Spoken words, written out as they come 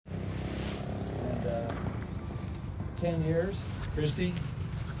10 years. Christy,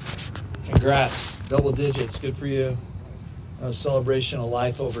 congrats. Double digits. Good for you. A celebration of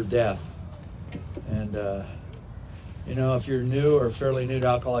life over death. And, if you're new or fairly new to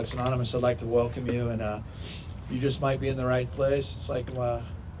Alcoholics Anonymous, I'd like to welcome you. And you just might be in the right place. It's like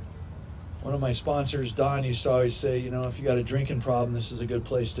one of my sponsors, Don, used to always say, if you got a drinking problem, this is a good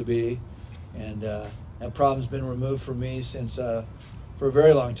place to be. And that problem's been removed from me since for a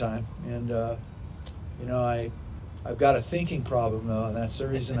very long time. And, I've got a thinking problem, though, and that's the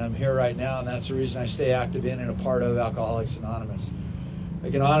reason I'm here right now, and that's the reason I stay active in and a part of Alcoholics Anonymous. I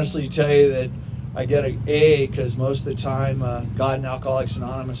can honestly tell you that I get an A because most of the time God and Alcoholics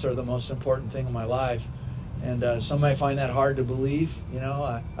Anonymous are the most important thing in my life. And some might find that hard to believe.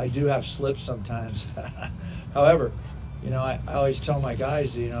 I do have slips sometimes. However, I always tell my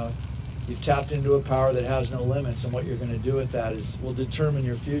guys, you've tapped into a power that has no limits, and what you're going to do with that will determine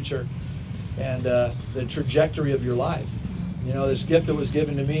your future and the trajectory of your life. This gift that was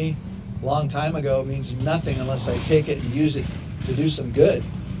given to me a long time ago means nothing unless I take it and use it to do some good.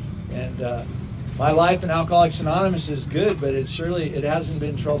 And my life in Alcoholics Anonymous is good, but it hasn't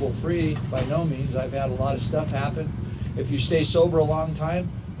been trouble-free by no means. I've had a lot of stuff happen. If you stay sober a long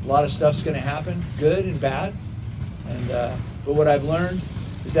time, a lot of stuff's going to happen, good and bad. And but what I've learned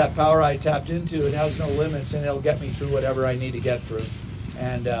is that power I tapped into, it has no limits, and it'll get me through whatever I need to get through.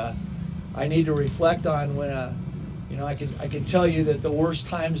 And I need to reflect on when, I can tell you that the worst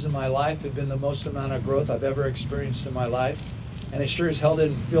times in my life have been the most amount of growth I've ever experienced in my life. And it sure as hell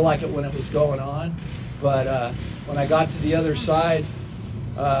didn't feel like it when it was going on. But when I got to the other side,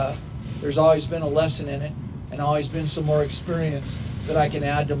 there's always been a lesson in it, and always been some more experience that I can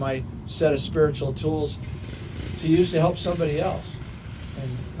add to my set of spiritual tools to use to help somebody else.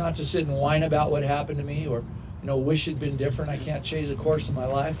 And not to sit and whine about what happened to me or, wish it'd been different. I can't change the course of my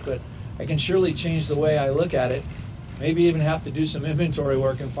life, but I can surely change the way I look at it. Maybe even have to do some inventory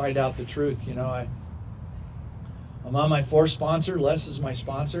work and find out the truth. I'm on my fourth sponsor. Les is my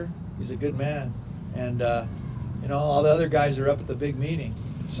sponsor. He's a good man. And, all the other guys are up at the big meeting.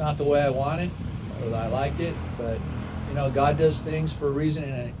 It's not the way I want it or that I liked it, but, God does things for a reason,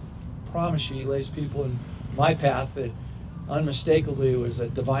 and I promise you, He lays people in my path that unmistakably was a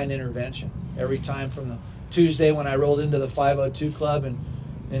divine intervention. Every time from the Tuesday when I rolled into the 502 Club in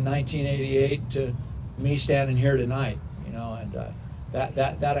 1988 to me standing here tonight, and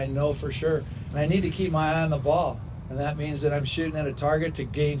that I know for sure. And I need to keep my eye on the ball, and that means that I'm shooting at a target to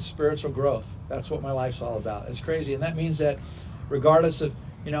gain spiritual growth. That's what my life's all about. It's crazy, and that means that regardless of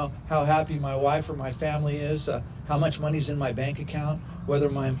how happy my wife or my family is, how much money's in my bank account, whether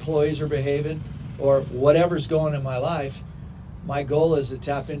my employees are behaving, or whatever's going in my life, my goal is to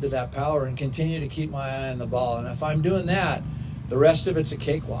tap into that power and continue to keep my eye on the ball. And if I'm doing that, the rest of it's a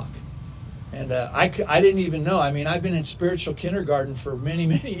cakewalk. And I didn't even know. I've been in spiritual kindergarten for many,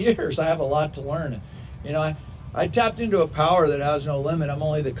 many years. I have a lot to learn. I tapped into a power that has no limit. I'm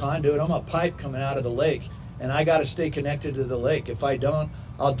only the conduit. I'm a pipe coming out of the lake. And I got to stay connected to the lake. If I don't,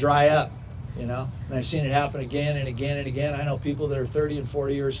 I'll dry up. And I've seen it happen again and again and again. I know people that are 30 and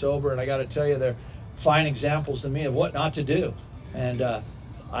 40 years sober, and I got to tell you, they're fine examples to me of what not to do. And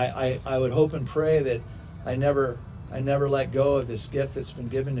I would hope and pray that I never let go of this gift that's been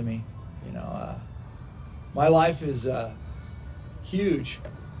given to me. My life is huge.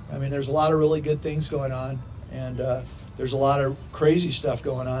 There's a lot of really good things going on, and there's a lot of crazy stuff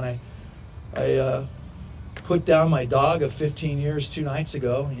going on. I put down my dog of 15 years 2 nights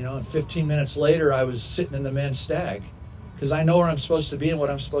ago, and 15 minutes later I was sitting in the men's stag because I know where I'm supposed to be and what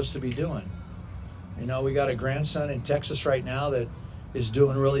I'm supposed to be doing. We got a grandson in Texas right now that is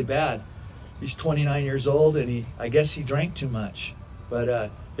doing really bad. He's 29 years old, and I guess he drank too much. But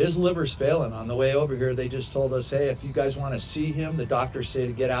his liver's failing. On the way over here, they just told us, hey, if you guys want to see him, the doctors say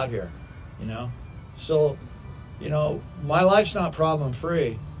to get out here, So, my life's not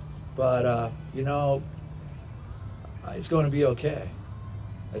problem-free, but, it's going to be okay.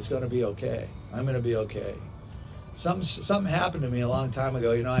 It's going to be okay. I'm going to be okay. Something happened to me a long time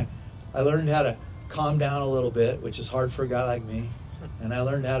ago. I learned how to calm down a little bit, which is hard for a guy like me. And I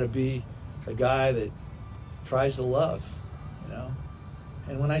learned how to be a guy that tries to love,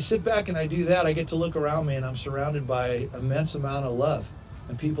 And when I sit back and I do that, I get to look around me, and I'm surrounded by an immense amount of love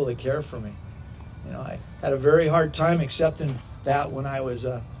and people that care for me. I had a very hard time accepting that when I was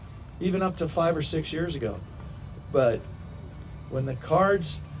even up to 5 or 6 years ago. But when the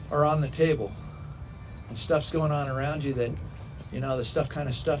cards are on the table and stuff's going on around you that, the kind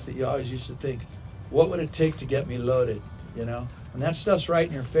of stuff that you always used to think, what would it take to get me loaded, And that stuff's right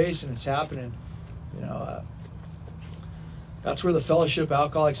in your face and it's happening, That's where the Fellowship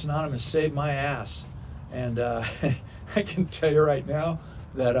Alcoholics Anonymous saved my ass. And I can tell you right now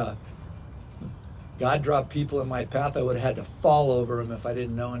that God dropped people in my path. I would have had to fall over them if I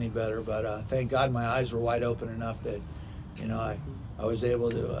didn't know any better. But thank God my eyes were wide open enough that, I was able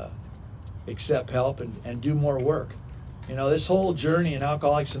to accept help and do more work. This whole journey in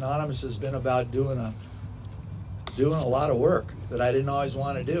Alcoholics Anonymous has been about doing a lot of work that I didn't always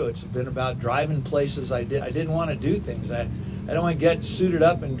want to do. It's been about driving places I didn't want to do things. I don't want to get suited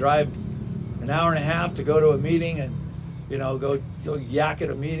up and drive an hour and a half to go to a meeting and go yak at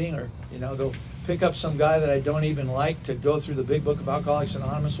a meeting, or go pick up some guy that I don't even like to go through the big book of Alcoholics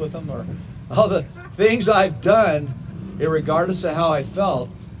Anonymous with them, or all the things I've done, regardless of how I felt,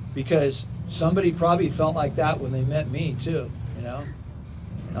 because somebody probably felt like that when they met me too.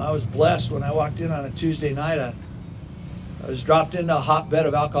 I was blessed when I walked in on a Tuesday night. I was dropped into a hotbed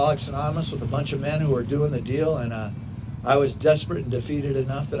of Alcoholics Anonymous with a bunch of men who were doing the deal, and I was desperate and defeated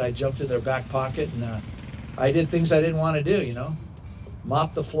enough that I jumped in their back pocket and I did things I didn't want to do,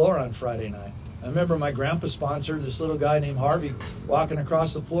 mop the floor on Friday night. I remember my grandpa sponsored this little guy named Harvey walking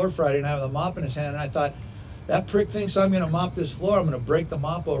across the floor Friday night with a mop in his hand, and I thought, that prick thinks I'm going to mop this floor. I'm going to break the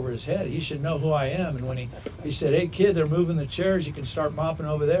mop over his head. He should know who I am. And when he said, hey, kid, they're moving the chairs. You can start mopping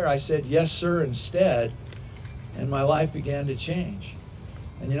over there. I said, yes, sir, instead. And my life began to change.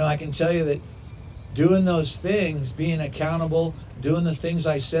 And, I can tell you that doing those things, being accountable, doing the things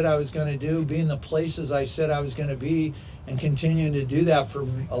I said I was going to do, being the places I said I was going to be, and continuing to do that for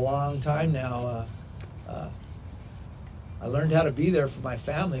a long time now, I learned how to be there for my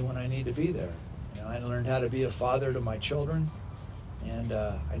family when I need to be there. I learned how to be a father to my children, and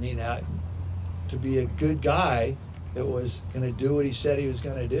I needed to be a good guy that was going to do what he said he was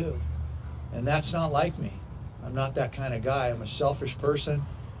going to do. And that's not like me. I'm not that kind of guy. I'm a selfish person,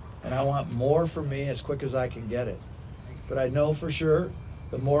 and I want more for me as quick as I can get it. But I know for sure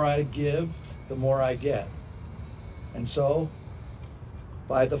the more I give, the more I get. And so,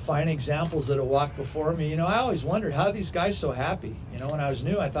 by the fine examples that have walked before me, I always wondered, how are these guys so happy? When I was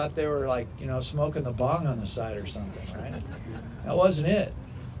new, I thought they were like, smoking the bong on the side or something, right? That wasn't it.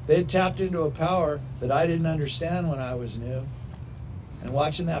 They'd tapped into a power that I didn't understand when I was new. And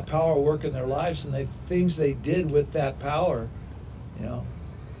watching that power work in their lives and the things they did with that power,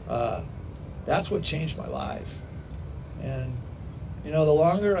 that's what changed my life. And, the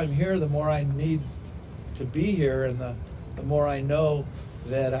longer I'm here, the more I need to be here, and the more I know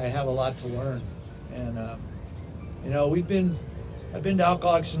that I have a lot to learn. And I've been to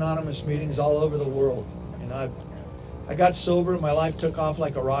Alcoholics Anonymous meetings all over the world. I got sober and my life took off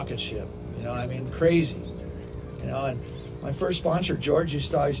like a rocket ship. Crazy. And my first sponsor, George,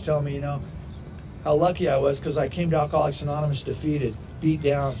 used to always tell me, how lucky I was, because I came to Alcoholics Anonymous defeated, beat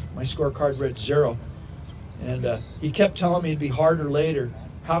down. My scorecard read 0. And he kept telling me it'd be harder later.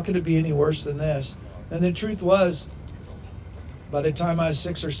 How could it be any worse than this? And the truth was, by the time I was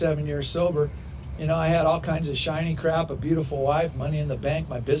 6 or 7 years sober, I had all kinds of shiny crap, a beautiful wife, money in the bank,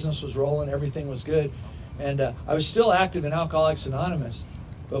 my business was rolling, everything was good. And I was still active in Alcoholics Anonymous,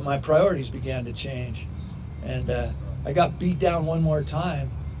 but my priorities began to change. And I got beat down one more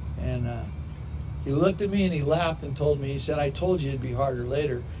time, and he looked at me and he laughed and told me, he said, I told you it'd be harder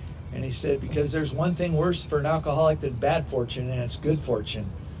later. And he said, because there's one thing worse for an alcoholic than bad fortune, and it's good fortune.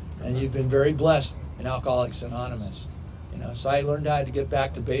 And you've been very blessed in Alcoholics Anonymous. So I learned how to get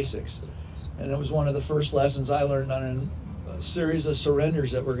back to basics. And it was one of the first lessons I learned on a series of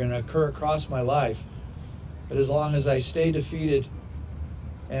surrenders that were going to occur across my life. But as long as I stay defeated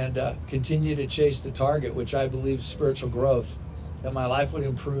and continue to chase the target, which I believe is spiritual growth, that my life would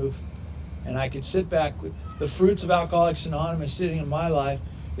improve. And I could sit back with the fruits of Alcoholics Anonymous sitting in my life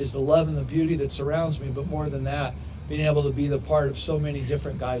is the love and the beauty that surrounds me. But more than that, being able to be the part of so many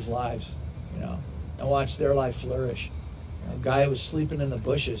different guys' lives, and watch their life flourish. A guy who was sleeping in the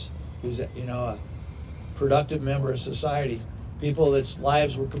bushes, who's a productive member of society. People that's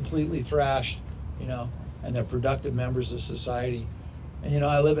lives were completely thrashed, and they're productive members of society. And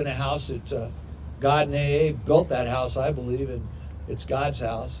I live in a house that God and AA built that house, I believe, and it's God's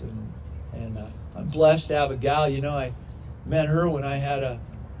house. And I'm blessed to have a gal. I met her when I had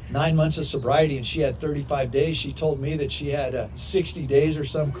 9 months of sobriety, and she had 35 days. She told me that she had 60 days or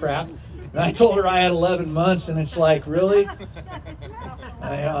some crap. And I told her I had 11 months, and it's like, really?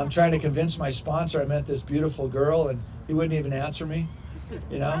 I'm trying to convince my sponsor I met this beautiful girl, and he wouldn't even answer me,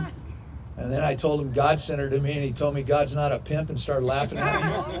 And then I told him God sent her to me, and he told me God's not a pimp, and started laughing at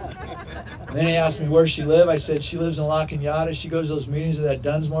me. And then he asked me where she lived. I said she lives in La Cañada. She goes to those meetings at that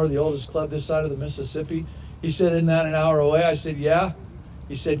Dunsmore, the oldest club this side of the Mississippi. He said, isn't that an hour away? I said, yeah.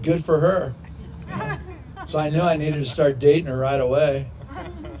 He said, good for her. So I knew I needed to start dating her right away.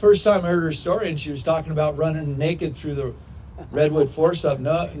 first time I heard her story and she was talking about running naked through the Redwood Forest up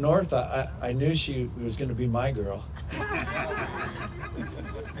north, I knew she was going to be my girl.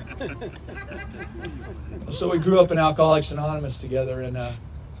 So we grew up in Alcoholics Anonymous together, and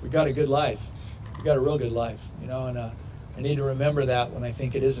we got a good life. We got a real good life, you know, and I need to remember that when I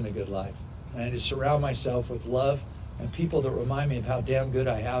think it isn't a good life. And I need to surround myself with love and people that remind me of how damn good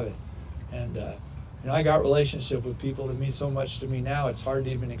I have it. And, you know, I got relationship with people that mean so much to me now, it's hard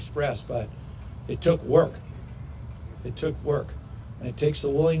to even express, but it took work. It took work. And it takes the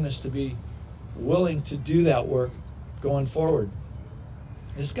willingness to be willing to do that work going forward.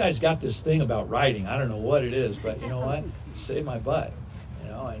 This guy's got this thing about writing. I don't know what it is, but you know what? Save my butt. You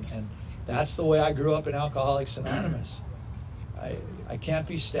know, and that's the way I grew up in Alcoholics Anonymous. I can't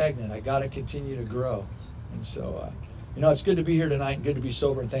be stagnant. I got to continue to grow. And so, you know, it's good to be here tonight and good to be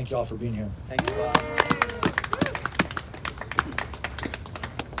sober, and thank you all for being here. Thank you, Bob.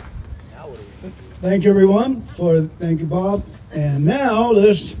 Thank you, everyone. Thank you, Bob. And now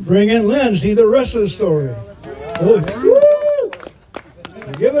let's bring in Lynn, see the rest of the story. Oh, woo!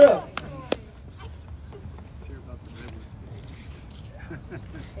 Give it up.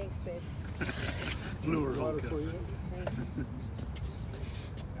 Thanks, babe.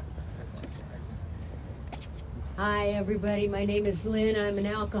 Hi, everybody. My name is Lynn. I'm an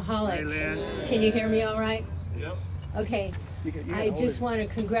alcoholic. Hey, Lynn. Can you hear me all right? Yep. Okay. You can I hold just it. want to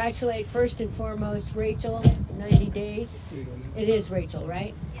congratulate first and foremost Rachel, 90 days. It is Rachel,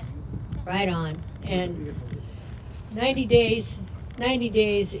 right? Yeah. Right on. And 90 days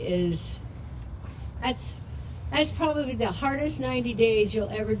is, that's probably the hardest 90 days you'll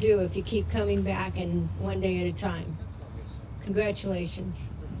ever do if you keep coming back and one day at a time. Congratulations.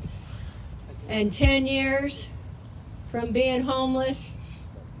 And 10 years from being homeless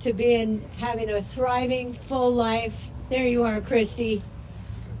to having a thriving, full life. There you are, Christy.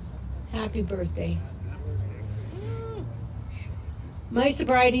 Happy birthday. My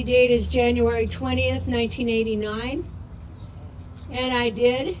sobriety date is January 20th, 1989. And I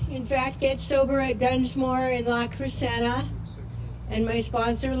did, in fact, get sober at Dunsmore in La Crescenta. And my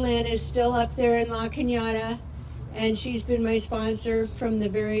sponsor, Lynn, is still up there in La Cañada. And she's been my sponsor from the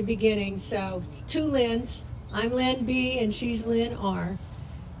very beginning. So it's two Lynn's. I'm Lynn B. and she's Lynn R.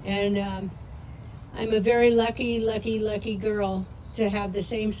 And I'm a very lucky girl to have the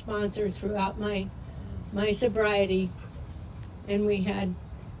same sponsor throughout my sobriety. And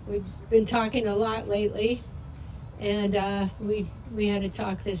we've been talking a lot lately, and we had a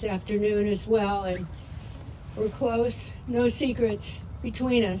talk this afternoon as well, and we're close, no secrets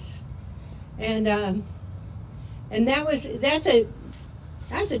between us. And that's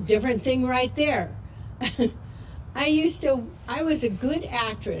a different thing right there. I was a good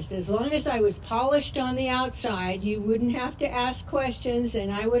actress. As long as I was polished on the outside, you wouldn't have to ask questions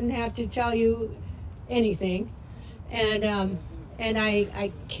and I wouldn't have to tell you anything. And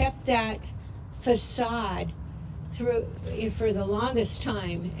I kept that facade for the longest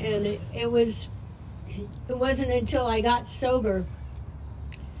time. And it wasn't until I got sober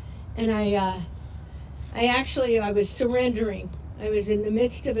and I was surrendering. I was in the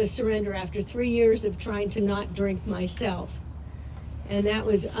midst of a surrender after 3 years of trying to not drink myself. And that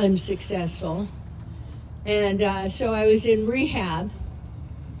was unsuccessful. And so I was in rehab.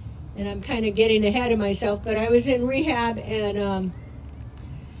 And I'm kind of getting ahead of myself, but I was in rehab and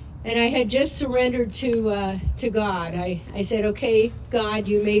I had just surrendered to God. I said, okay, God,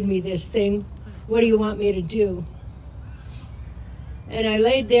 you made me this thing. What do you want me to do? And I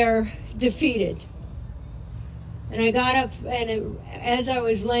laid there defeated. And I got up, and as I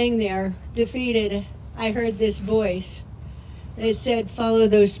was laying there, defeated, I heard this voice. It said, follow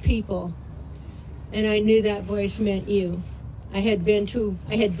those people. And I knew that voice meant you. I had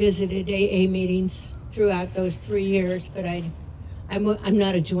visited AA meetings throughout those 3 years, but I'm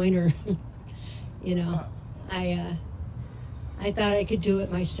not a joiner. You know, I thought I could do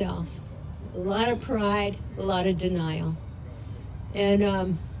it myself. A lot of pride, a lot of denial.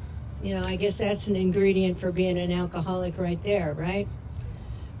 And, you know, I guess that's an ingredient for being an alcoholic right there, right?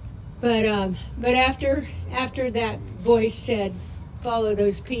 But after that voice said, follow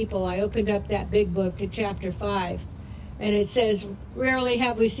those people, I opened up that big book to chapter 5. And it says, rarely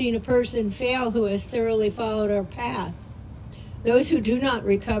have we seen a person fail who has thoroughly followed our path. Those who do not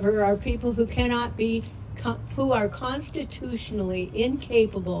recover are people who who are constitutionally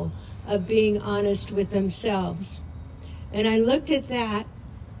incapable of being honest with themselves. And I looked at that,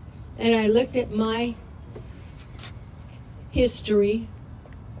 and I looked at my history,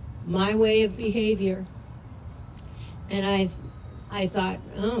 my way of behavior, and I thought,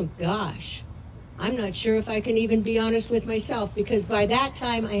 oh gosh, I'm not sure if I can even be honest with myself, because by that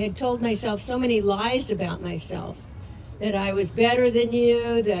time I had told myself so many lies about myself. That I was better than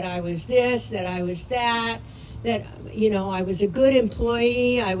you, that I was this, that I was that, that, you know, I was a good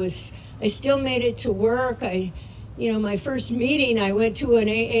employee. I still made it to work. My first meeting, I went to an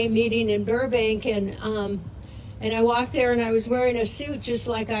AA meeting in Burbank, and I walked there and I was wearing a suit just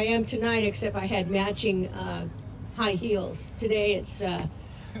like I am tonight, except I had matching high heels. Today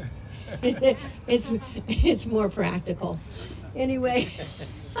it's more practical. Anyway,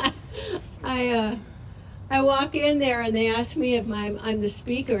 I walk in there and they ask me if I'm the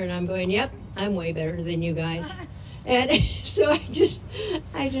speaker, and I'm going, yep, I'm way better than you guys. And so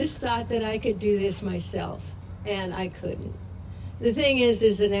I just thought that I could do this myself, and I couldn't. The thing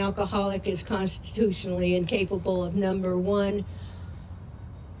is an alcoholic is constitutionally incapable of, number one,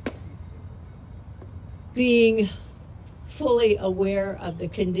 being fully aware of the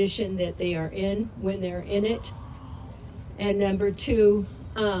condition that they are in when they're in it, and number two,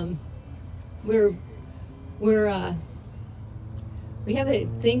 we have a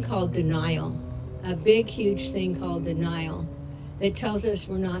thing called denial, a big, huge thing called denial that tells us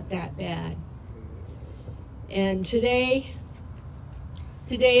we're not that bad. And today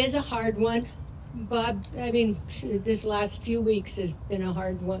is a hard one. Bob, this last few weeks has been a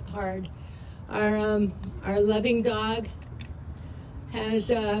hard one. Our loving dog has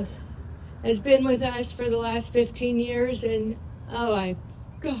been with us for the last 15 years, and God,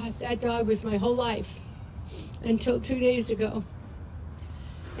 that dog was my whole life until 2 days ago.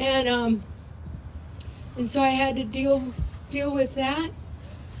 And so I had to deal with that.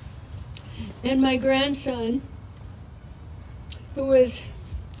 And my grandson, I was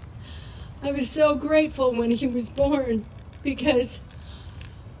so grateful when he was born, because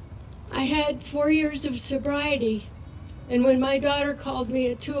I had 4 years of sobriety. And when my daughter called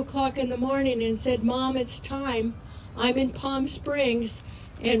me at 2 o'clock in the morning and said, Mom, it's time, I'm in Palm Springs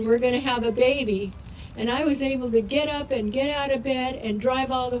and we're going to have a baby. And I was able to get up and get out of bed and drive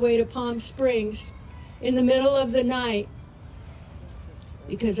all the way to Palm Springs in the middle of the night,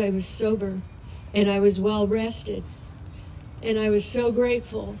 because I was sober and I was well rested. And I was so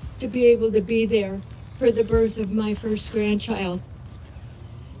grateful to be able to be there for the birth of my first grandchild.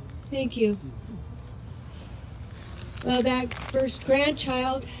 Thank you. Well, that first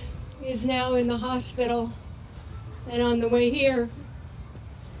grandchild is now in the hospital, and on the way here,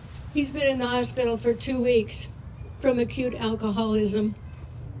 he's been in the hospital for 2 weeks from acute alcoholism.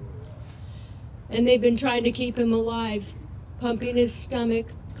 And they've been trying to keep him alive, pumping his stomach,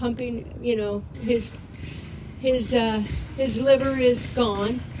 his liver is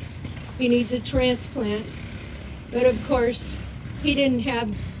gone. He needs a transplant. But of course, he didn't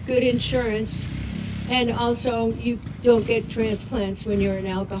have good insurance. And also, you don't get transplants when you're an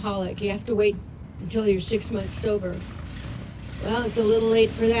alcoholic. You have to wait until you're 6 months sober. Well, it's a little late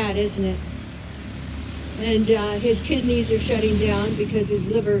for that, isn't it? And his kidneys are shutting down because his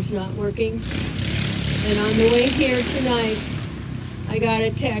liver's not working. And on the way here tonight, I got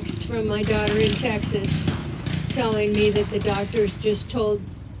a text from my daughter in Texas telling me that the doctors just told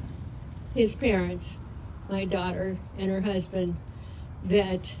his parents, my daughter and her husband,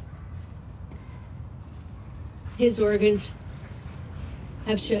 that his organs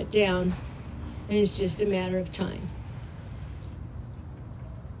have shut down and it's just a matter of time.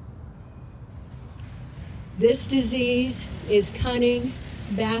 This disease is cunning,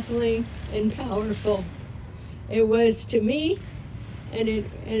 baffling, and powerful. It was to me, and it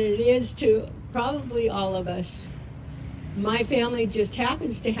is to probably all of us. My family just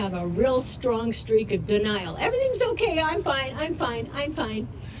happens to have a real strong streak of denial. Everything's okay, I'm fine, I'm fine, I'm fine.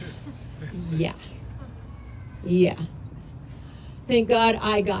 Yeah. Thank God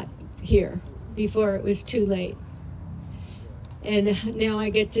I got here before it was too late. And now I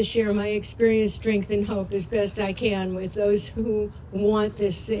get to share my experience, strength, and hope as best I can with those who want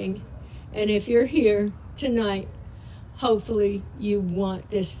this thing. And if you're here tonight, hopefully you want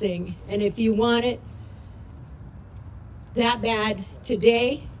this thing. And if you want it that bad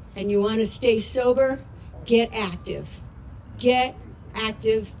today and you want to stay sober, get active. Get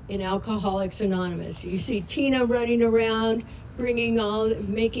active in Alcoholics Anonymous. You see Tina running around,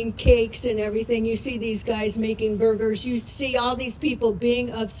 making cakes and everything. You see these guys making burgers. You see all these people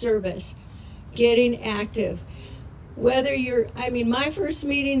being of service, getting active. Whether my first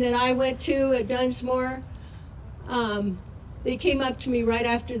meeting that I went to at Dunsmore, they came up to me right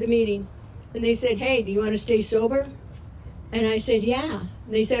after the meeting and they said, hey, do you want to stay sober? And I said, yeah.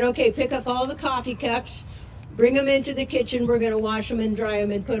 And they said, okay, pick up all the coffee cups, bring them into the kitchen, we're going to wash them and dry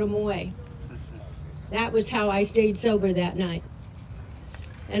them and put them away. That was how I stayed sober that night.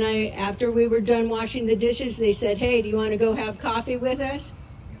 And after we were done washing the dishes, they said, "Hey, do you want to go have coffee with us?"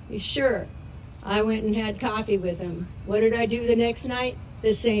 Sure. I went and had coffee with them. What did I do the next night?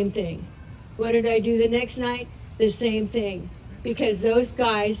 The same thing. What did I do the next night? The same thing. Because those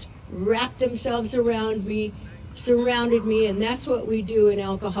guys wrapped themselves around me, surrounded me, and that's what we do in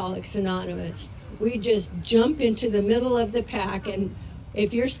Alcoholics Anonymous. We just jump into the middle of the pack, and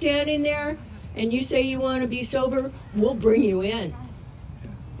if you're standing there and you say you want to be sober, we'll bring you in.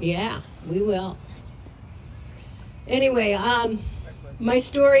 Yeah, we will. Anyway, my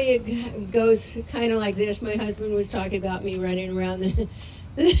story goes kind of like this. My husband was talking about me running around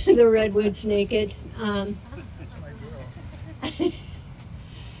the redwoods naked.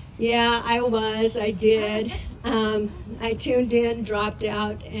 Yeah, I did. I tuned in, dropped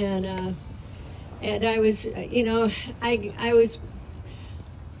out, and I was,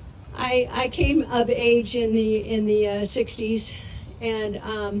 I came of age in the 60s, and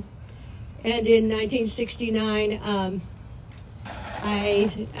in 1969,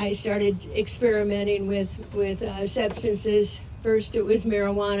 I started experimenting with substances. First it was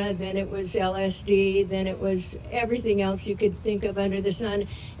marijuana, then it was LSD, then it was everything else you could think of under the sun.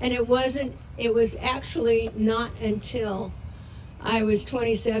 And it was actually not until I was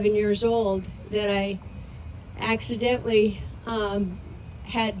 27 years old that I accidentally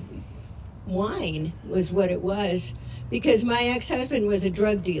had wine, was what it was, because my ex-husband was a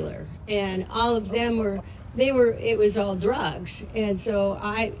drug dealer, and all of them it was all drugs. And so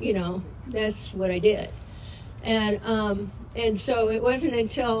that's what I did. And so it wasn't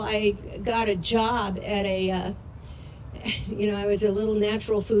until I got a job at I was a little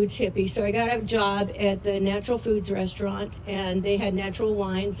natural foods hippie, so I got a job at the natural foods restaurant, and they had natural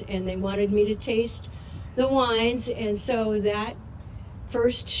wines, and they wanted me to taste the wines. And so that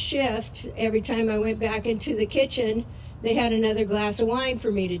first shift, every time I went back into the kitchen, they had another glass of wine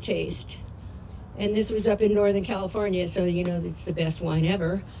for me to taste. And this was up in Northern California, so it's the best wine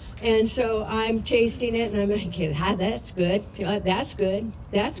ever. And so I'm tasting it, and I'm like, that's good, that's good,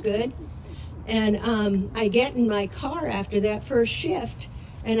 that's good. And I get in my car after that first shift,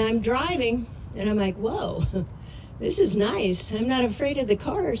 and I'm driving, and I'm like, whoa, this is nice. I'm not afraid of the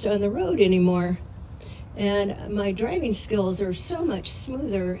cars on the road anymore. And my driving skills are so much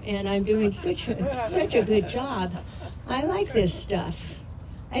smoother, and I'm doing such a good job. I like this stuff.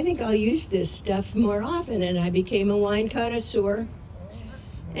 I think I'll use this stuff more often. And I became a wine connoisseur.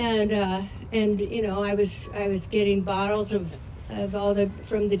 And I was getting bottles of all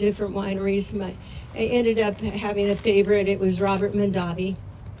from the different wineries. I ended up having a favorite. It was Robert Mondavi.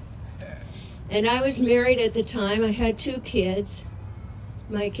 And I was married at the time. I had 2 kids.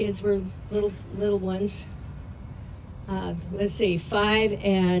 My kids were little ones. Let's see, 5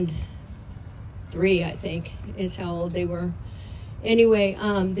 and 3, I think, is how old they were. Anyway,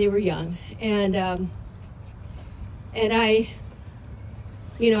 they were young, and I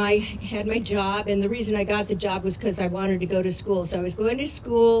had my job, and the reason I got the job was because I wanted to go to school. So I was going to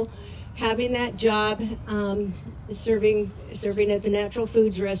school, having that job, serving at the natural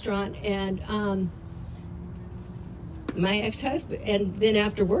foods restaurant, and my ex-husband, and then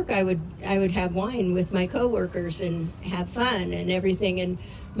after work I would have wine with my coworkers and have fun and everything. And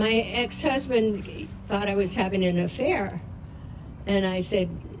my ex-husband thought I was having an affair. And I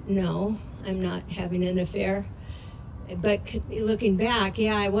said, no, I'm not having an affair. But looking back,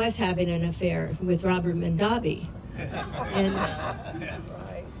 yeah, I was having an affair with Robert Mondavi.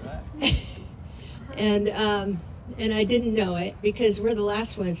 And I didn't know it, because we're the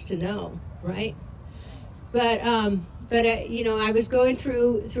last ones to know, right? But I was going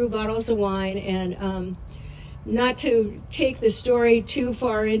through bottles of wine, and not to take the story too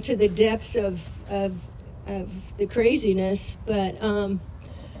far into the depths of the craziness, but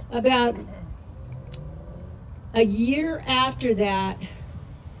about a year after that,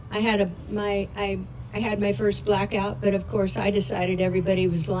 I had my first blackout. But of course, I decided everybody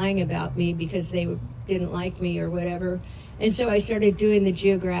was lying about me because they didn't like me or whatever, and so I started doing the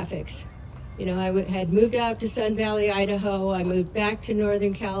geographics. I had moved out to Sun Valley, Idaho. I moved back to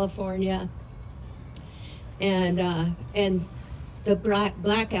Northern California, and the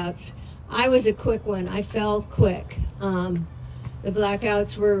blackouts. I was a quick one. I fell quick. The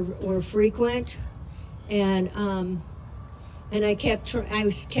blackouts were frequent, and I kept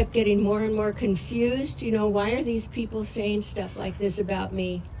getting more and more confused. Why are these people saying stuff like this about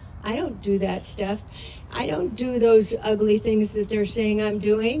me? I don't do that stuff. I don't do those ugly things that they're saying I'm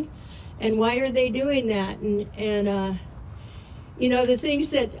doing. And why are they doing that? And the things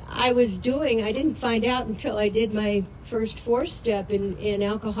that I was doing, I didn't find out until I did my first 4th step in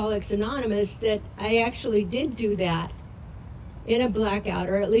Alcoholics Anonymous, that I actually did do that. in a blackout,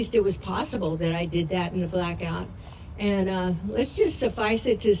 or at least it was possible that I did that in a blackout. And let's just suffice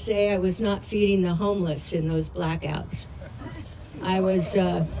it to say I was not feeding the homeless in those blackouts. I was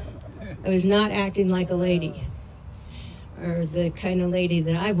not acting like a lady, or the kind of lady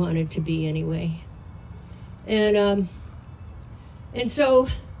that I wanted to be anyway. And so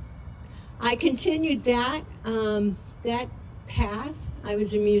I continued that path. I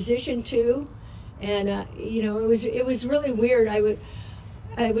was a musician too, and it was really weird. I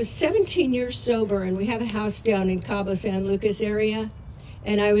was 17 years sober, and we have a house down in Cabo San Lucas area,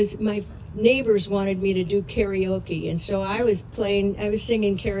 and my neighbors wanted me to do karaoke, and so I was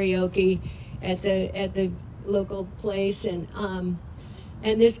singing karaoke at the local place, and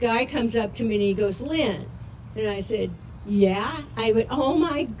this guy comes up to me and he goes, "Lynn," and I said, "Yeah." I went, "Oh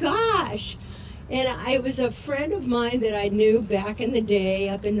my gosh." And it was a friend of mine that I knew back in the day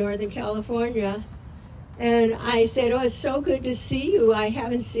up in Northern California. And I said, "Oh, it's so good to see you. I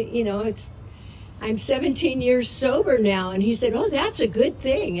haven't seen, I'm 17 years sober now." And he said, "Oh, that's a good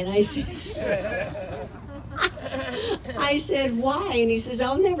thing." And I said, "Why?" And he says,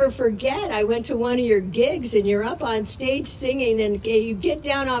 "I'll never forget. I went to one of your gigs and you're up on stage singing, and you get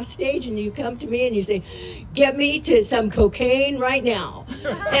down off stage and you come to me and you say, 'Get me to some cocaine right now.'"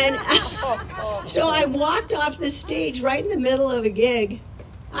 And so I walked off the stage right in the middle of a gig.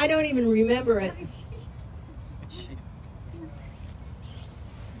 I don't even remember it.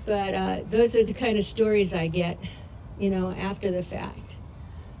 But those are the kind of stories I get, after the fact.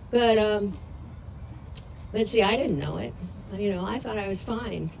 But see, I didn't know it. I thought I was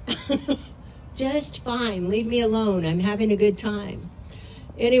fine. Just fine. Leave me alone. I'm having a good time.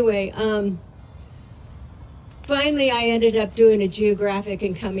 Anyway, finally I ended up doing a geographic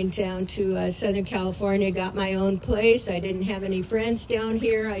and coming down to Southern California, got my own place. I didn't have any friends down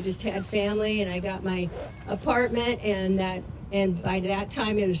here. I just had family, and I got my apartment, and by that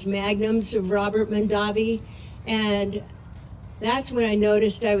time it was Magnums of Robert Mondavi, and that's when I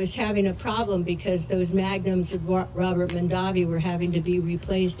noticed I was having a problem, because those Magnums of Robert Mondavi were having to be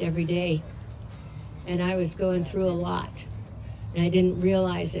replaced every day, and I was going through a lot, and I didn't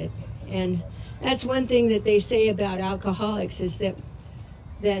realize it. And that's one thing that they say about alcoholics, is that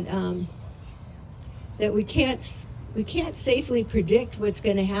we can't safely predict what's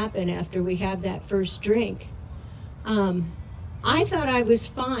going to happen after we have that first drink. I thought I was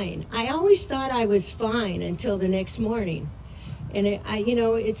fine. I always thought I was fine until the next morning. And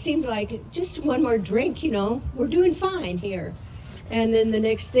it seemed like just one more drink, we're doing fine here. And then the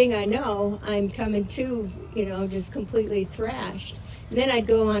next thing I know, I'm coming to, just completely thrashed. And then I'd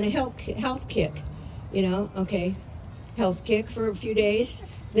go on a health kick, health kick for a few days.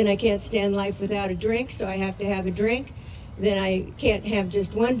 Then I can't stand life without a drink, so I have to have a drink. Then I can't have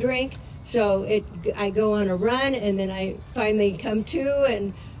just one drink. So I go on a run, and then I finally come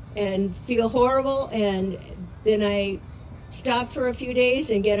to and feel horrible, and then I stop for a few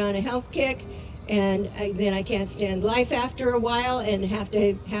days and get on a health kick, and then I can't stand life after a while, and have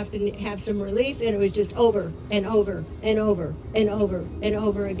to have some relief, and it was just over and over and over and over and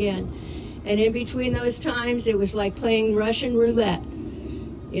over again. And in between those times, it was like playing Russian roulette,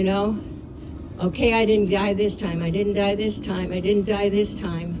 Okay, I didn't die this time. I didn't die this time. I didn't die this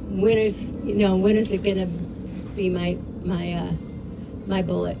time. When is it gonna be my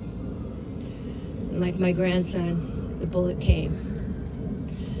bullet? Like my grandson, the bullet came.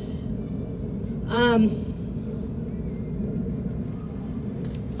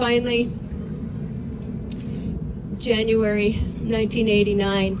 Finally, January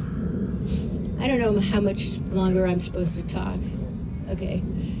 1989. I don't know how much longer I'm supposed to talk. Okay.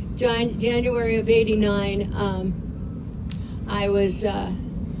 January of '89, I was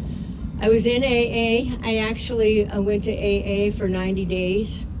in AA. I actually went to AA for 90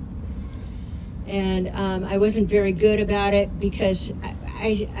 days, and I wasn't very good about it, because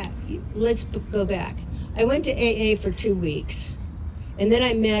let's go back. I went to AA for 2 weeks, and then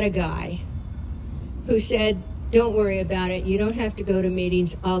I met a guy who said, "Don't worry about it. You don't have to go to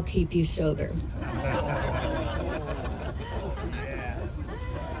meetings. I'll keep you sober."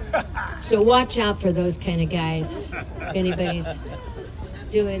 So watch out for those kind of guys. If anybody's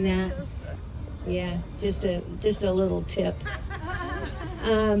doing that, yeah, just a little tip.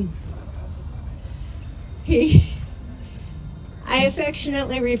 I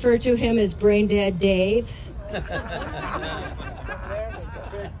affectionately refer to him as Brain Dead Dave.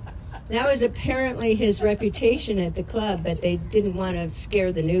 That was apparently his reputation at the club, but they didn't want to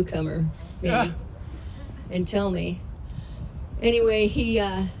scare the newcomer, maybe, and tell me. Anyway, he,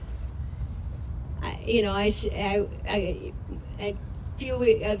 a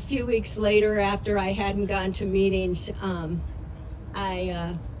few weeks later, after I hadn't gone to meetings,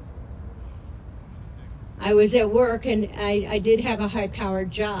 I was at work, and I did have a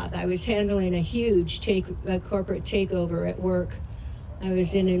high-powered job. I was handling a huge corporate takeover at work. I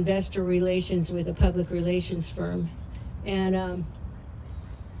was in investor relations with a public relations firm, and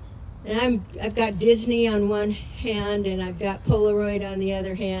I've got Disney on one hand, and I've got Polaroid on the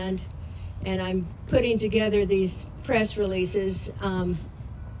other hand, and I'm putting together these press releases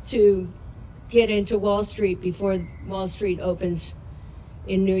to get into Wall Street before Wall Street opens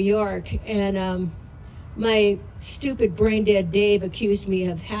in New York. And my stupid brain-dead Dave accused me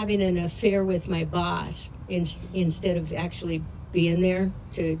of having an affair with my boss instead of actually being there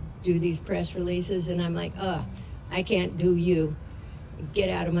to do these press releases. And I'm like, I can't do you. Get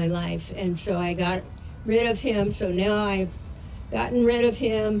out of my life. And so I got rid of him. So now I've gotten rid of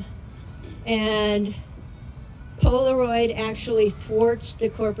him. And Polaroid actually thwarts the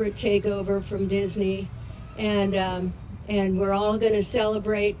corporate takeover from Disney. And we're all going to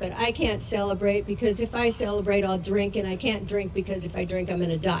celebrate, but I can't celebrate because if I celebrate, I'll drink, and I can't drink because if I drink, I'm going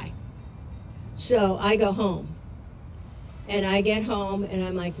to die. So I go home. And I get home, and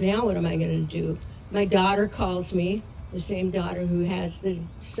I'm like, now what am I going to do? My daughter calls me, the same daughter who has the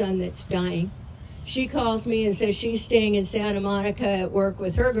son that's dying. She calls me and says she's staying in Santa Monica at work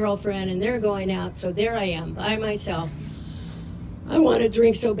with her girlfriend, and they're going out. So there I am by myself. I want to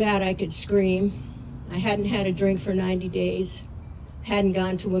drink so bad I could scream. I hadn't had a drink for 90 days. Hadn't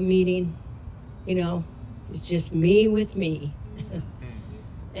gone to a meeting. You know, it's just me with me.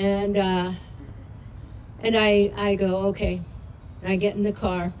 And I go, okay. I get in the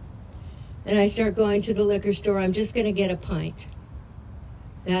car, and I start going to the liquor store. I'm just going to get a pint.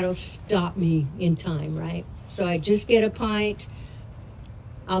 That'll stop me in time, right? So I just get a pint.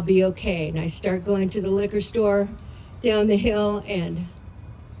 I'll be okay. And I start going to the liquor store down the hill,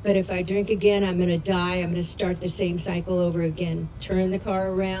 but if I drink again, I'm going to die. I'm going to start the same cycle over again. Turn the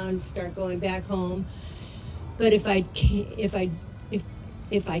car around, start going back home. But I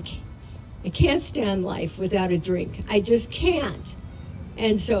can't stand life without a drink. I just can't.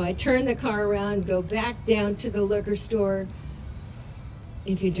 And so I turn the car around, go back down to the liquor store.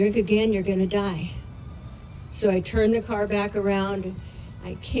 If you drink again, you're going to die. So I turn the car back around.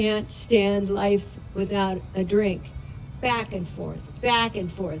 I can't stand life without a drink. Back and forth, back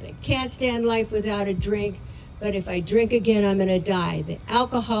and forth. I can't stand life without a drink, but if I drink again, I'm going to die. The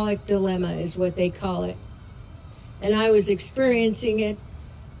alcoholic dilemma is what they call it. And I was experiencing it.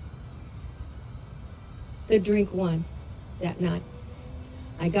 The drink won that night.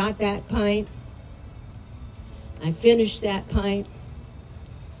 I got that pint. I finished that pint.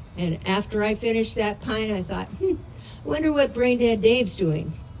 And after I finished that pint, I thought, I wonder what Brain Dead Dave's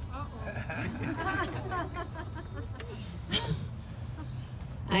doing.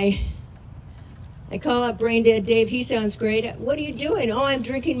 I call up Brain Dead Dave. He sounds great. What are you doing? Oh, I'm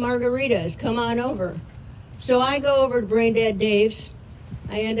drinking margaritas. Come on over. So I go over to Brain Dead Dave's.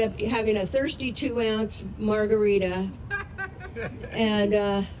 I end up having a thirsty 2-ounce margarita. And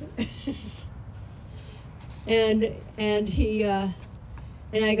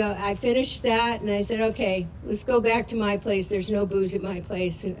I go, I finished that, and I said, okay, let's go back to my place. There's no booze at my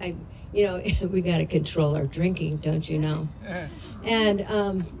place. We got to control our drinking, don't you know?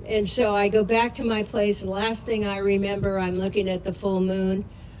 And so I go back to my place, and the last thing I remember, I'm looking at the full moon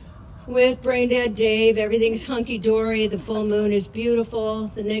with Brain Dead Dave. Everything's hunky-dory. The full moon is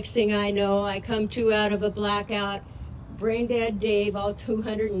beautiful. The next thing I know, I come to out of a blackout. Brain Dead Dave, all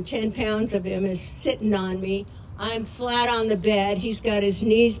 210 pounds of him, is sitting on me. I'm flat on the bed. He's got his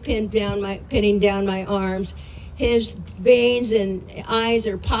knees pinning down my arms. His veins and eyes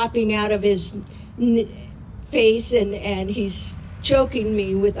are popping out of his face, and he's choking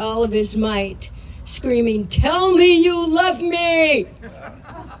me with all of his might, screaming, "Tell me you love me!"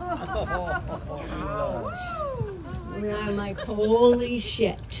 And I'm like, holy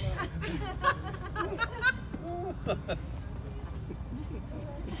shit.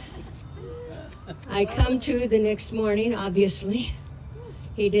 I come to the next morning, obviously.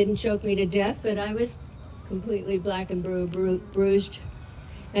 He didn't choke me to death, but I was completely black and bruised.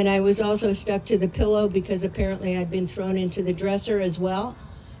 And I was also stuck to the pillow because apparently I'd been thrown into the dresser as well.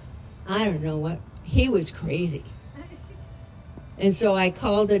 I don't know what. He was crazy. And so I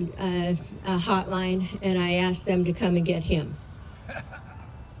called a hotline, and I asked them to come and get him.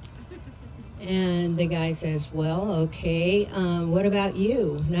 And the guy says, well, okay, what about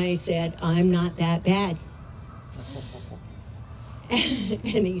you? And I said, I'm not that bad.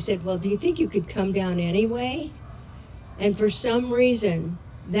 And he said, well, do you think you could come down anyway? And for some reason,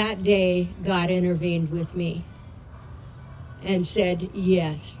 that day, God intervened with me and said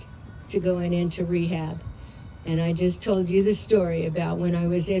yes to going into rehab. And I just told you the story about when I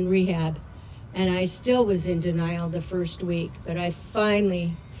was in rehab, and I still was in denial the first week, but I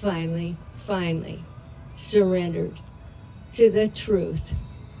finally surrendered to the truth,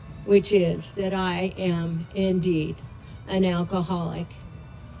 which is that I am indeed an alcoholic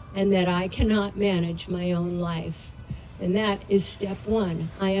and that I cannot manage my own life. And that is step one.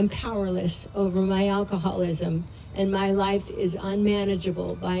 I am powerless over my alcoholism, and my life is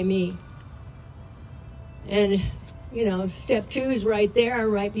unmanageable by me. And, you know, step two is right there,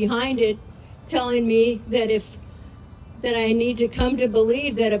 right behind it, telling me that I need to come to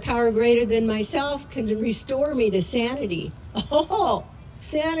believe that a power greater than myself can restore me to sanity. Oh,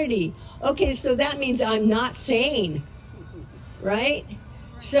 sanity. Okay, so that means I'm not sane, right?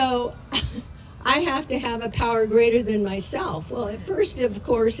 So I have to have a power greater than myself. Well, at first, of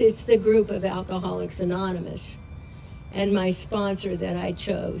course, it's the group of Alcoholics Anonymous and my sponsor that I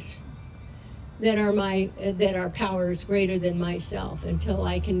chose that are powers greater than myself, until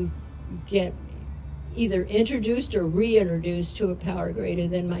I can get either introduced or reintroduced to a power greater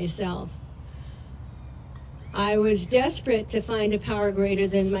than myself. I was desperate to find a power greater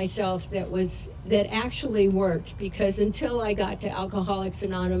than myself that actually worked, because until I got to Alcoholics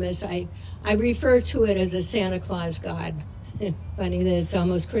Anonymous, I refer to it as a Santa Claus God. Funny that it's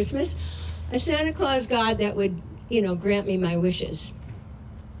almost Christmas. A Santa Claus God that would, grant me my wishes.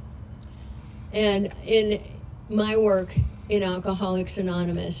 And in my work in Alcoholics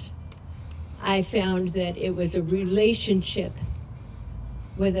Anonymous, I found that it was a relationship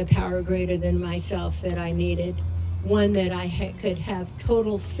with a power greater than myself that I needed, one that I could have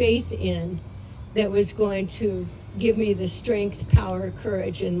total faith in, that was going to give me the strength, power,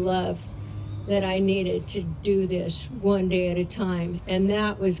 courage, and love that I needed to do this one day at a time. And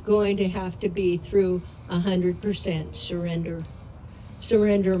that was going to have to be through 100% surrender.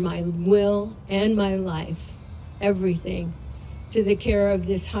 Surrender my will and my life, everything, to the care of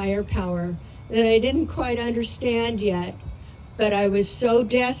this higher power that I didn't quite understand yet, but I was so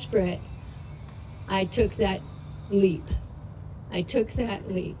desperate, I took that leap. And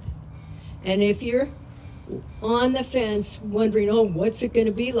if you're on the fence wondering, what's it going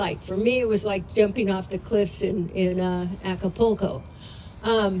to be like? For me, it was like jumping off the cliffs in Acapulco.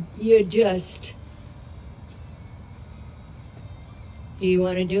 Do you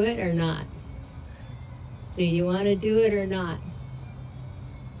want to do it or not? Do you want to do it or not?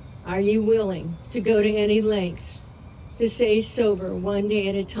 Are you willing to go to any lengths to stay sober one day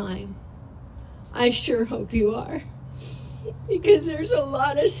at a time? I sure hope you are, because there's a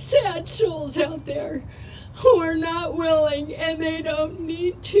lot of sad souls out there who are not willing, and they don't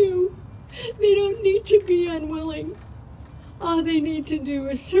need to. They don't need to be unwilling. All they need to do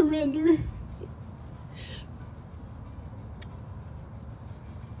is surrender.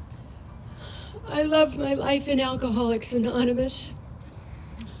 I love my life in Alcoholics Anonymous.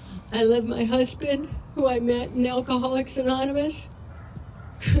 I love my husband, who I met in Alcoholics Anonymous.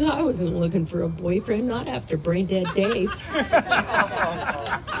 I wasn't looking for a boyfriend, not after Brain Dead Dave.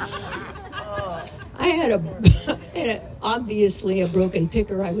 I had obviously a broken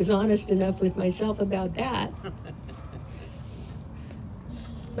picker. I was honest enough with myself about that.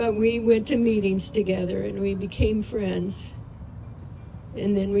 But we went to meetings together, and we became friends.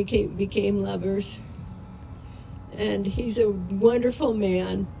 And then we became lovers. And he's a wonderful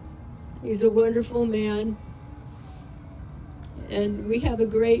man. He's a wonderful man. And we have a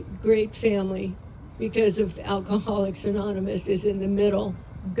great, great family because of Alcoholics Anonymous is in the middle.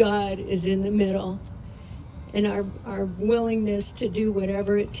 God is in the middle. And our willingness to do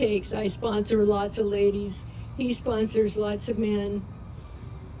whatever it takes. I sponsor lots of ladies. He sponsors lots of men.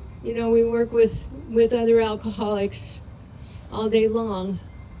 We work with other alcoholics all day long.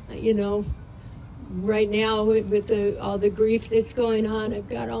 Right now with all the grief that's going on, I've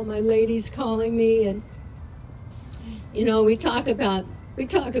got all my ladies calling me, and we talk about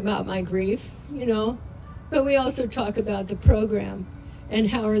my grief, but we also talk about the program and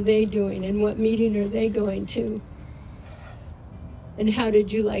how are they doing and what meeting are they going to, and how did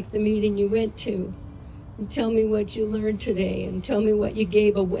you like the meeting you went to, and tell me what you learned today, and tell me what you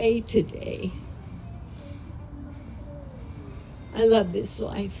gave away today. I love this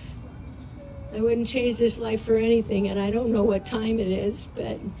life. I wouldn't change this life for anything, and I don't know what time it is,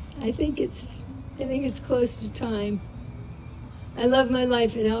 but I think it's close to time. I love my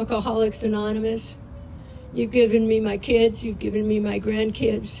life in Alcoholics Anonymous. You've given me my kids, you've given me my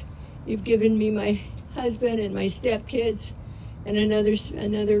grandkids, you've given me my husband and my stepkids, and another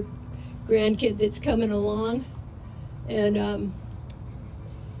grandkid that's coming along, and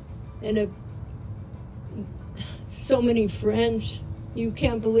so many friends You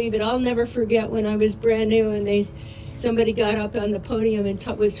can't believe it. I'll never forget when I was brand new and somebody got up on the podium and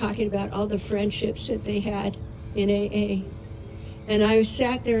was talking about all the friendships that they had in AA. And I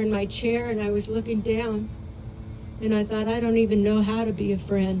sat there in my chair and I was looking down and I thought, I don't even know how to be a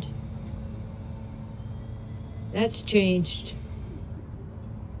friend. That's changed.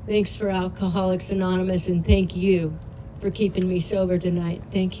 Thanks for Alcoholics Anonymous, and thank you for keeping me sober tonight.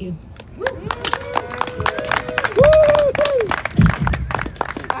 Thank you.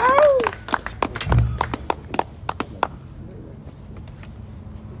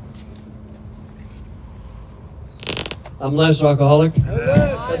 I'm Les, alcoholic.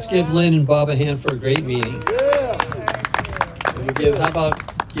 Let's give Lynn and Bob a hand for a great meeting. And how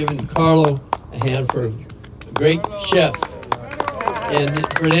about giving Carlo a hand for a great chef, and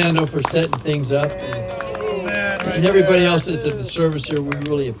Fernando for setting things up, and everybody else that's at the service here. We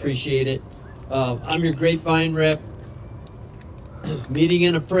really appreciate it. I'm your Grapevine rep. Meeting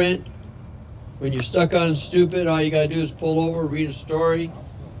in a print. When you're stuck on stupid, all you got to do is pull over, read a story.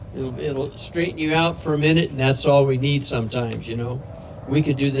 It'll straighten you out for a minute, and that's all we need sometimes, you know. We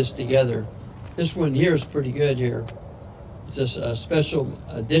could do this together. This one here is pretty good here. It's just a special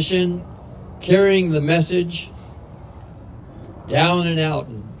edition, carrying the message down and out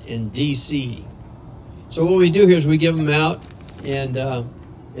in D.C. So what we do here is we give them out, and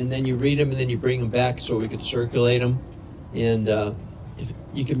then you read them, and then you bring them back so we could circulate them. And if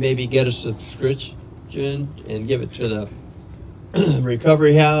you could maybe get a subscription and give it to the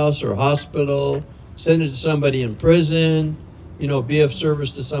recovery house or hospital, send it to somebody in prison, you know, be of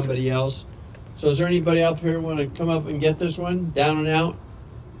service to somebody else. So is there anybody out here want to come up and get this one, down and out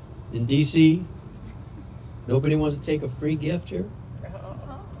in DC? Nobody wants to take a free gift here?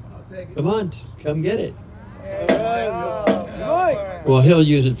 I'll take it. Come on, come get it. Well, he'll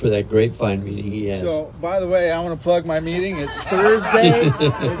use it for that Grapevine meeting he has. So, by the way, I want to plug my meeting. It's Thursday.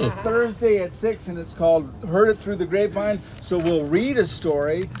 It's Thursday at 6, and it's called Heard It Through the Grapevine. So we'll read a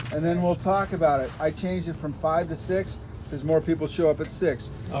story, and then we'll talk about it. I changed it from 5 to 6 because more people show up at 6.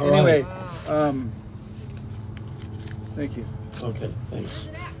 All anyway, right. Thank you. Okay, thanks.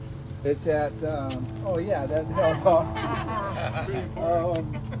 It's at,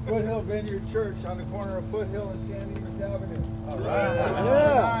 Foothill Vineyard Church on the corner of Foothill and San Dimas Avenue. All right.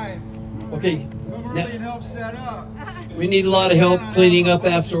 Yeah. Okay. Everything help set up. We need a lot of help cleaning up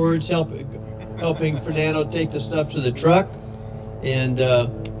afterwards, helping Fernando take the stuff to the truck. And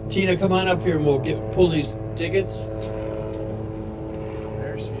Tina, come on up here and we'll pull these tickets.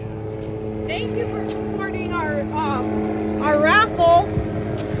 There she is. Thank you for supporting our raffle.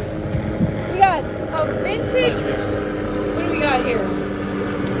 We got a vintage. What do we got here?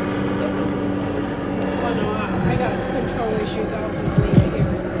 Oh no, I got control issues. I'll just leave it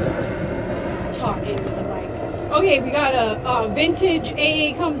here. Just talking to the mic. Okay, we got a vintage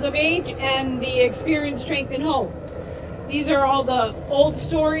AA Comes of Age and the Experience, Strength, and Hope. These are all the old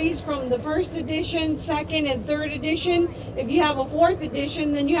stories from the first edition, second, and third edition. If you have a fourth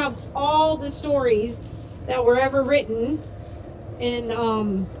edition, then you have all the stories that were ever written. And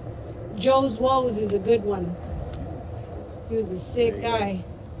Joe's Woes is a good one. He was a sick guy.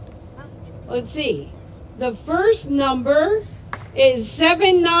 Let's see. The first number is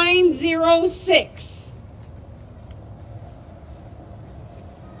 7906.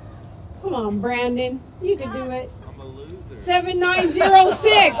 Come on, Brandon. You can do it.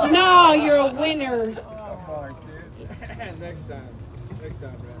 7906. No, you're a winner. Come on, kid. Next time, Brandon. Next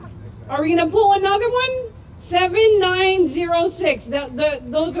time. Are we going to pull another one? 7906.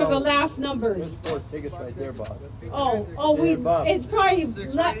 Those are the last numbers. There's 4 tickets right there, Bob. It's probably.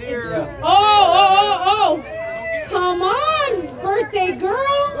 Oh. Come on, birthday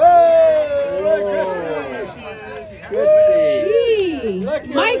girl. Gee,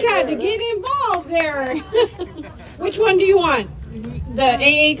 Mike had to get involved there. Which one do you want? The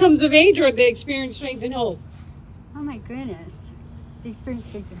AA Comes of Age or the Experience, Strength, and Hope? Oh my goodness. The Experience,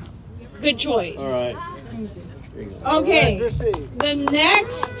 Strength, and Hope. Good choice. All right. Okay. The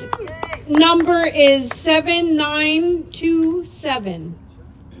next number is 7927.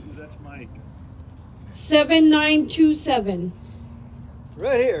 That's Mike. 7927.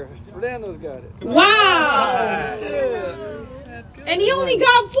 Right here. Fernando's got it. Wow. And he only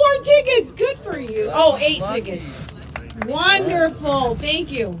got 4 tickets. Good for you. Oh, 8 tickets. Wonderful.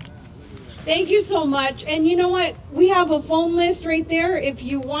 Thank you. Thank you so much. And you know what? We have a phone list right there. If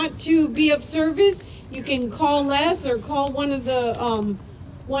you want to be of service, you can call Les or call one of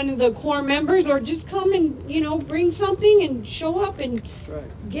the core members, or just come and bring something and show up and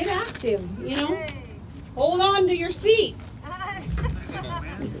get active. Hold on to your seat.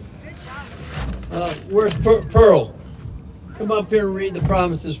 Where's Pearl? Come up here and read the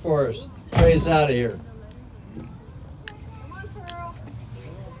promises for us. Pray us out of here.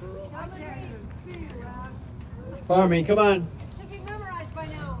 Farmy, come on. Should be memorized by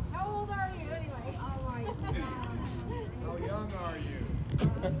now. How old are you anyway? All right. How young are you?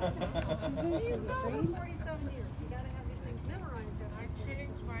 He's over 47 years. You gotta have these things memorized. I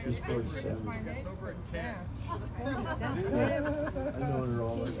changed my She's 47. my name's over at 10.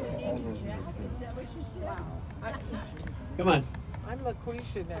 Come on. I'm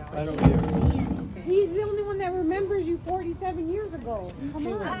LaQuisha now. Right over here. He's the only one that remembers you 47 years ago. Come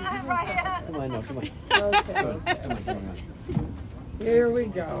on. Come on now, come on. Okay. Come on. Here we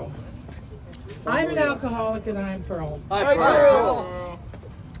go. I'm an alcoholic and I'm Pearl. Hi, Pearl.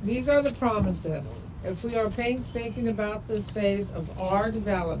 These are the promises. If we are painstaking about this phase of our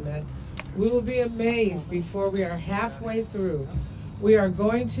development, we will be amazed before we are halfway through. We are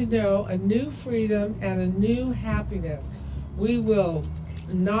going to know a new freedom and a new happiness. We will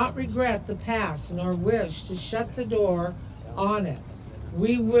not regret the past nor wish to shut the door on it.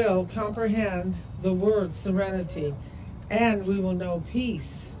 We will comprehend the word serenity, and we will know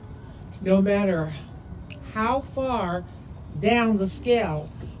peace. No matter how far down the scale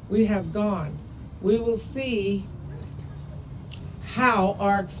we have gone, we will see how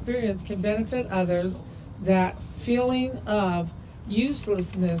our experience can benefit others. That feeling of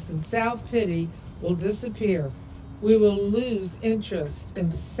uselessness and self-pity will disappear. We will lose interest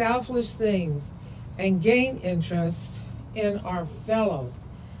in selfish things and gain interest in our fellows.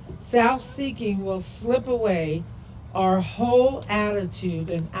 Self-seeking will slip away. Our whole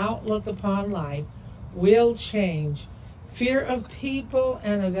attitude and outlook upon life will change. Fear of people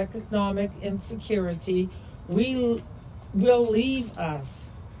and of economic insecurity will leave us.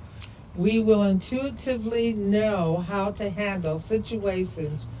 We will intuitively know how to handle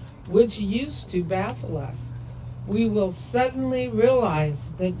situations which used to baffle us. We will suddenly realize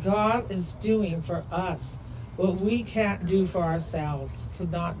that God is doing for us what we can't do for ourselves,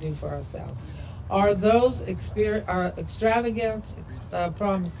 could not do for ourselves. Are those extravagant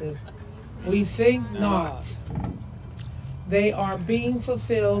promises? We think not. They are being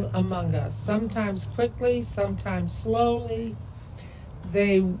fulfilled among us, sometimes quickly, sometimes slowly.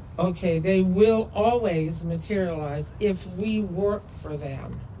 They will always materialize if we work for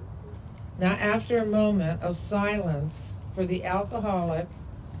them. Now, after a moment of silence for the alcoholic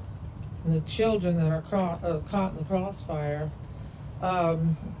and the children that are caught in the crossfire,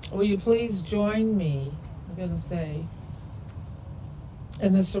 will you please join me, I'm going to say,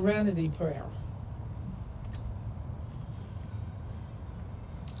 in the Serenity Prayer.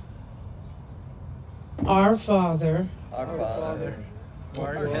 Our Father, who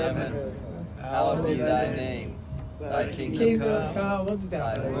art in heaven, hallowed be thy name. Thy kingdom come,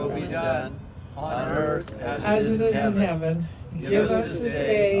 thy will be done, on earth as it is in heaven. Give us this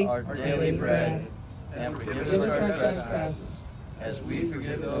day our daily bread, and forgive us our trespasses, as we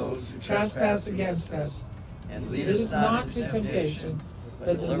forgive those who trespass against us. And lead us not into temptation,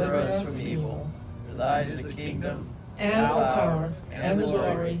 but deliver us from evil. For thine is the kingdom, and the power, and the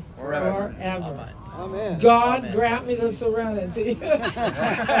glory, forever. Amen. God grant me the serenity.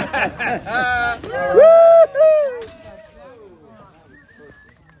 Woo!